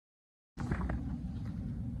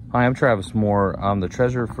Hi, I'm Travis Moore. I'm the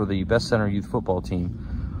treasurer for the Best Center Youth Football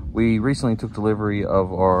Team. We recently took delivery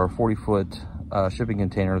of our 40-foot shipping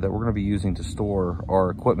container that we're going to be using to store our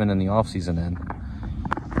equipment in the off-season in.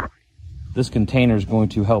 This container is going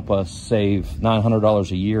to help us save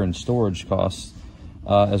 $900 a year in storage costs,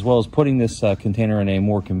 as well as putting this container in a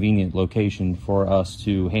more convenient location for us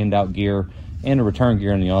to hand out gear and to return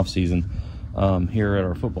gear in the off-season here at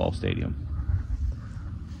our football stadium.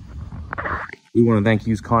 We want to thank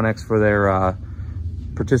Hughes Connex for their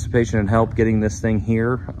participation and help getting this thing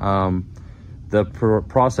here. The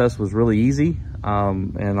process was really easy,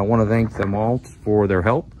 and I want to thank them all for their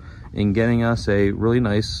help in getting us a really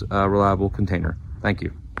nice, reliable container. Thank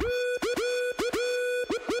you.